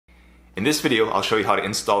In this video, I'll show you how to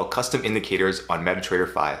install custom indicators on MetaTrader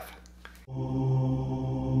 5.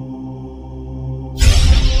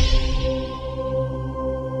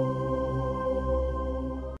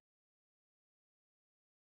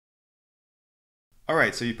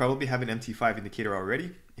 Alright, so you probably have an MT5 indicator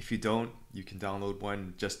already. If you don't, you can download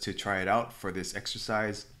one just to try it out for this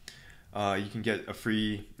exercise. You can get a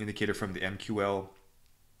free indicator from the MQL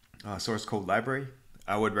source code library.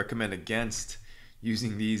 I would recommend against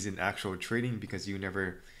using these in actual trading because you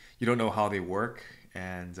don't know how they work,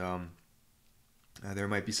 and there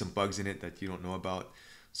might be some bugs in it that you don't know about,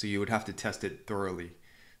 so you would have to test it thoroughly.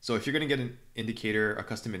 So if you're going to get an indicator, a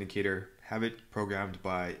custom indicator, have it programmed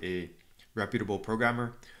by a reputable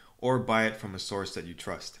programmer or buy it from a source that you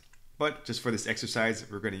trust. But just for this exercise,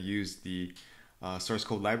 we're going to use the source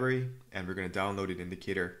code library, and we're going to download an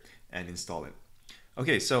indicator and install it.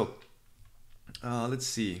 Okay, so let's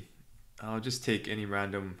see. I'll just take any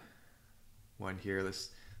random one here. Let's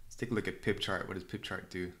take a look at pip chart. What does pip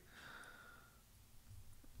chart do?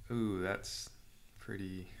 Ooh, that's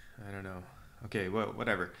pretty, I don't know. Okay, well,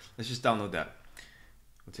 whatever. Let's just download that.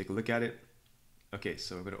 We'll take a look at it. Okay,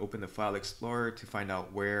 so I'm going to open the file explorer to find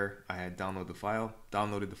out where I had downloaded the file.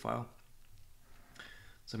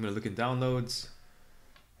 So I'm going to look in downloads,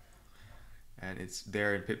 and it's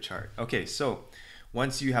there in pip chart. Okay, so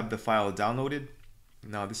once you have the file downloaded,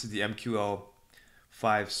 now this is the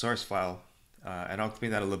MQL5 source file, and I'll explain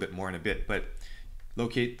that a little bit more in a bit, but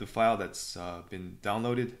locate the file that's been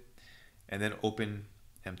downloaded and then open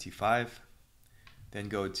MT5, then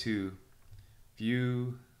go to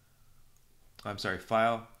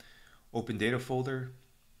File, Open Data Folder,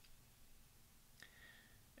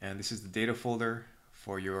 and this is the data folder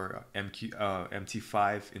for your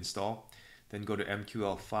MT5 install. Then go to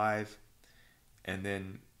MQL5 and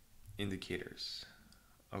then indicators.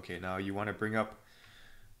 Okay, now you want to bring up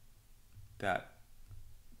that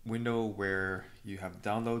window where you have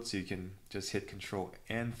download, so you can just hit Control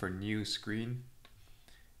N for new screen,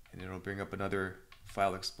 and it'll bring up another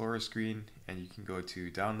file explorer screen, and you can go to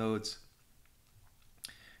downloads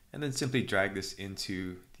and then simply drag this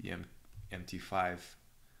into the MT5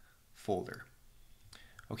 folder.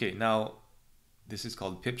 Okay, now this is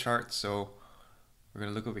called pip chart, so we're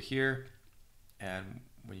going to look over here, and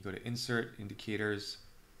when you go to Insert, Indicators,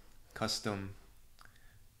 Custom,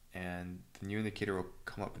 and the new indicator will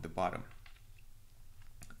come up at the bottom.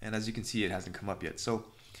 And as you can see, it hasn't come up yet. So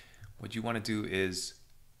what you want to do is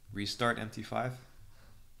restart MT5.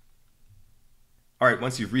 All right,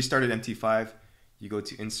 once you've restarted MT5, you go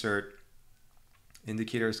to Insert,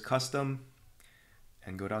 Indicators, Custom,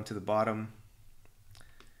 and go down to the bottom,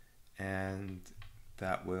 and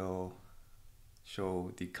that will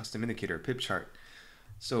show the custom indicator, pip chart.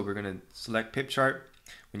 So we're going to select pip chart.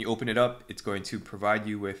 When you open it up, it's going to provide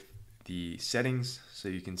you with the settings, so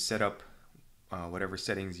you can set up whatever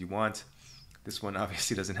settings you want. This one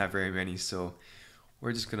obviously doesn't have very many, so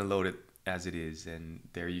we're just going to load it as it is, and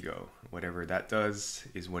there you go. Whatever that does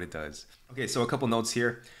is what it does. Okay, so a couple notes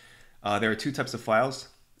here. There are two types of files.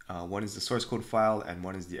 One is the source code file, and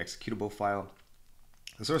one is the executable file.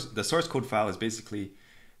 The source code file is basically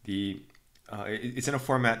it's in a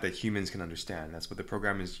format that humans can understand. That's what the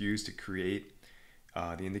programmers use to create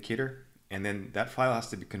the indicator, and then that file has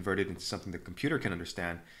to be converted into something the computer can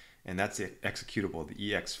understand, and that's the executable, the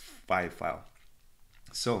EX5 file.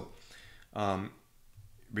 So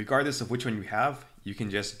regardless of which one you have, you can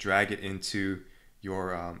just drag it into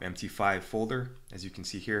your MT5 folder, as you can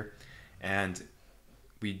see here. And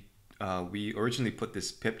we originally put this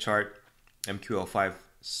pip chart MQL5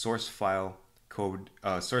 source file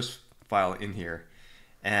in here,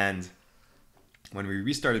 and when we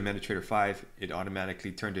restarted MetaTrader 5, it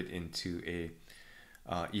automatically turned it into a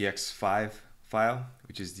EX5 file,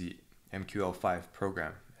 which is the MQL5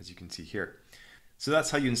 program, as you can see here. So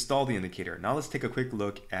that's how you install the indicator. Now let's take a quick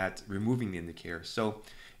look at removing the indicator. So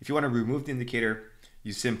if you want to remove the indicator,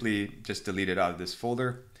 you simply just delete it out of this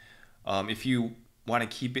folder. If you want to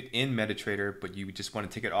keep it in MetaTrader, but you just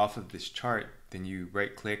want to take it off of this chart, then you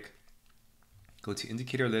right click, go to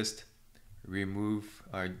indicator list, remove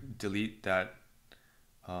or delete that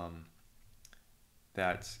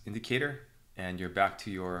indicator, and you're back to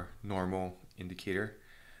your normal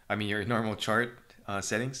your normal chart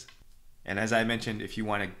settings. And as I mentioned, if you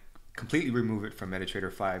want to completely remove it from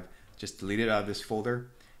MetaTrader 5, just delete it out of this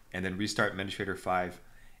folder and then restart MetaTrader 5,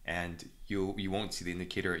 and you won't see the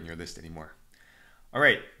indicator in your list anymore. All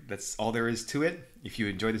right, that's all there is to it. If you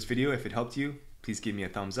enjoyed this video, if it helped you, please give me a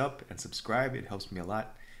thumbs up and subscribe. It helps me a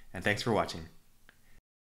lot. And thanks for watching.